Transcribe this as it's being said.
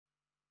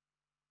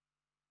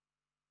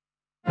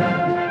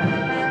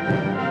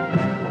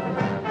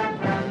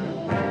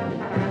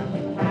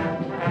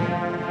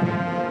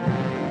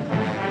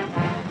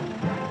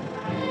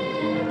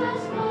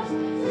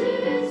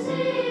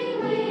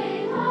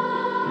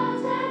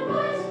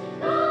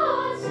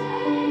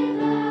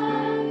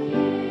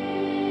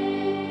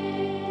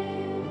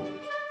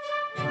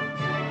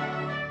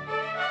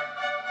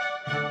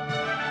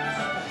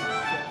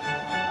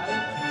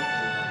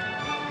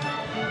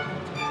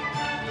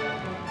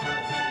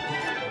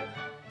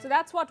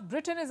that's what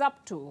Britain is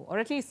up to, or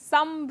at least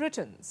some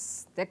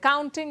Britons. They're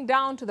counting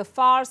down to the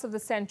farce of the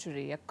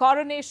century, a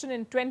coronation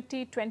in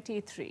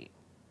 2023.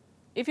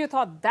 If you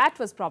thought that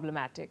was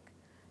problematic,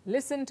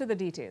 listen to the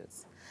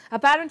details.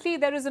 Apparently,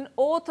 there is an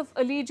oath of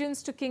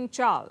allegiance to King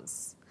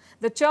Charles.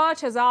 The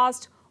church has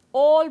asked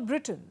all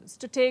Britons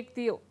to take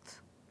the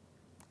oath.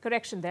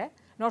 Correction there,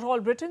 not all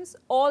Britons,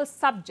 all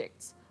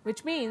subjects,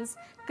 which means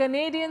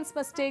Canadians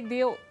must take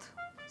the oath.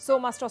 So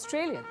must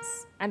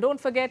Australians. And don't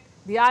forget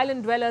the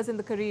island dwellers in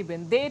the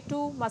Caribbean. They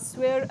too must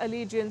swear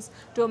allegiance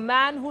to a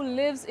man who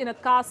lives in a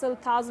castle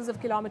thousands of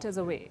kilometers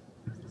away.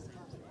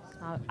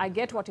 I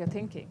get what you're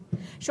thinking.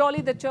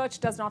 Surely the church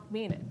does not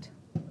mean it.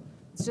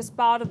 It's just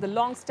part of the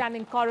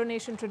long-standing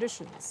coronation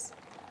traditions.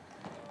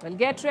 Well,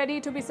 get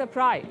ready to be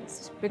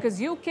surprised, because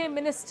UK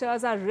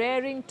ministers are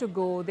raring to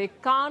go. They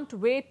can't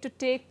wait to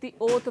take the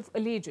oath of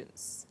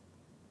allegiance.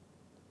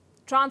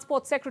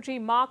 Transport Secretary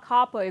Mark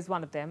Harper is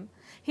one of them.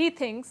 He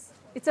thinks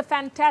it's a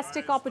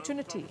fantastic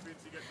opportunity.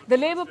 The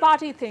Labour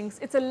Party thinks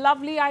it's a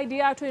lovely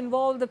idea to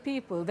involve the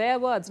people, their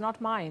words,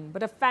 not mine,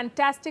 but a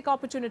fantastic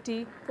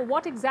opportunity for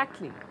what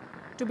exactly?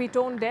 To be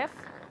tone deaf?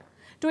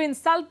 To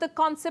insult the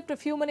concept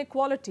of human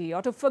equality,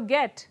 or to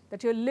forget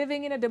that you're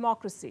living in a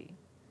democracy?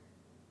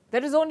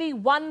 There is only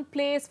one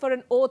place for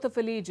an oath of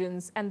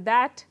allegiance, and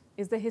that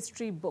is the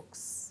history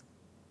books.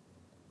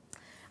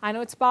 I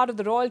know it's part of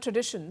the royal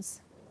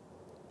traditions,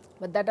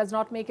 but that does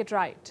not make it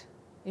right.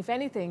 If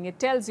anything, it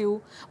tells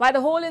you why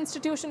the whole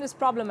institution is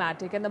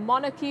problematic, and the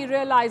monarchy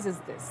realizes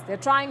this. They're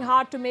trying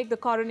hard to make the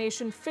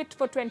coronation fit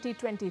for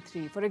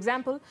 2023. For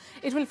example,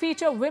 it will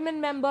feature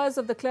women members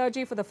of the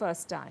clergy for the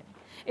first time.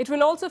 It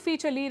will also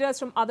feature leaders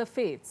from other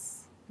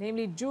faiths,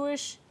 namely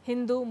Jewish,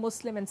 Hindu,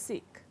 Muslim and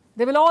Sikh.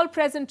 They will all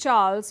present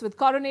Charles with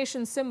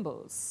coronation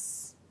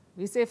symbols.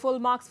 We say full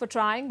marks for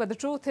trying, but the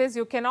truth is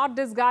you cannot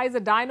disguise a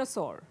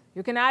dinosaur.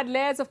 You can add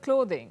layers of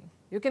clothing.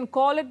 You can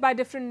call it by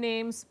different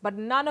names, but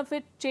none of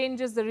it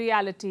changes the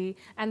reality,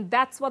 and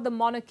that's what the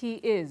monarchy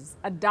is,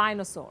 a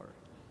dinosaur.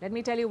 Let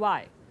me tell you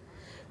why.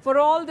 For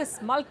all this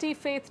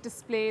multi-faith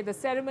display, the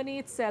ceremony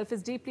itself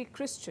is deeply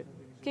Christian.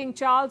 King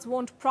Charles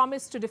won't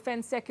promise to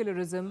defend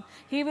secularism.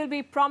 He will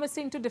be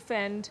promising to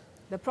defend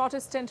the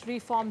Protestant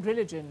Reformed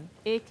religion,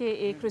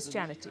 aka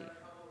Christianity.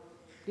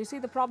 Do you see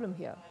the problem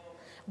here?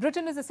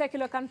 Britain is a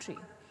secular country,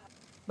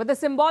 but the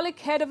symbolic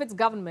head of its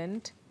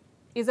government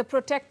is a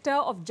protector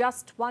of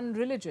just one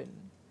religion.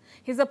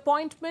 His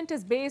appointment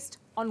is based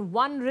on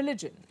one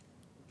religion,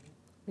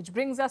 which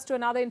brings us to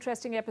another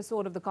interesting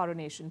episode of the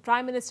coronation.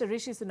 Prime Minister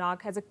Rishi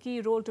Sunak has a key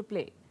role to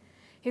play.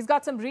 He's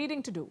got some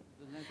reading to do.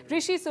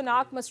 Rishi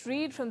Sunak must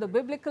read from the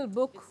biblical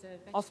book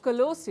of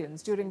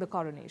Colossians during the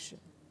coronation.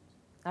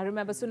 Now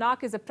remember,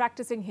 Sunak is a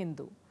practicing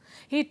Hindu.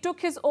 He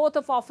took his oath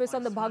of office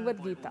on the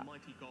Bhagavad Gita,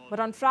 but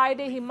on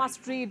Friday he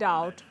must read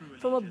out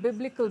from a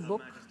biblical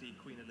book.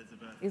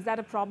 Is that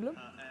a problem?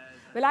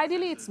 Well,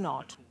 ideally it's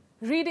not.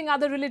 Reading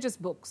other religious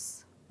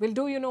books will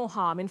do you no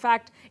harm. In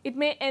fact, it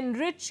may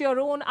enrich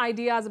your own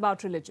ideas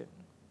about religion.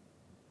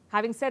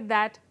 Having said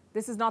that,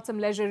 this is not some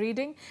leisure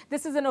reading.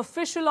 This is an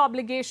official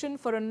obligation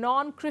for a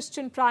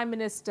non-Christian prime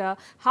minister.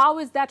 How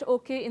is that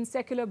okay in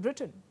secular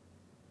Britain?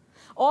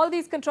 All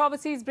these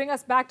controversies bring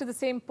us back to the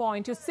same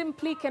point. You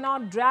simply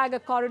cannot drag a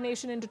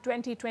coronation into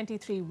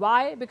 2023.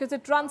 Why? Because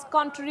it runs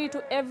contrary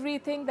to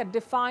everything that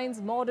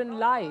defines modern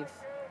life.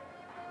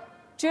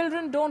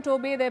 Children don't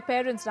obey their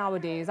parents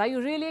nowadays. Are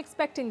you really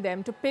expecting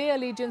them to pay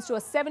allegiance to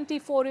a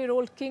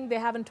 74-year-old king they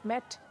haven't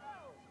met?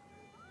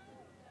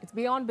 It's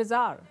beyond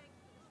bizarre.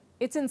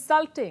 It's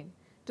insulting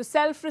to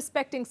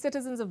self-respecting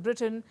citizens of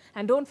Britain,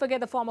 and don't forget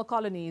the former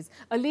colonies.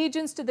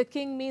 Allegiance to the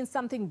king means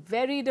something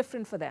very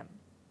different for them,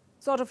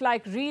 sort of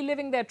like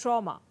reliving their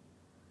trauma.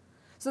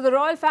 So the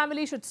royal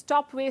family should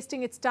stop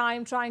wasting its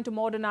time trying to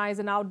modernize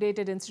an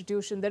outdated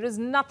institution. There is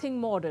nothing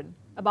modern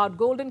about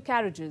golden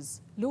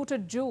carriages,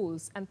 looted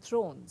jewels and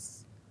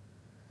thrones.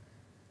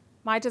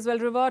 Might as well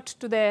revert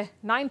to their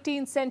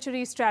 19th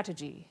century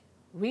strategy.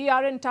 We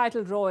are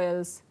entitled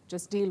royals,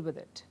 just deal with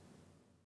it.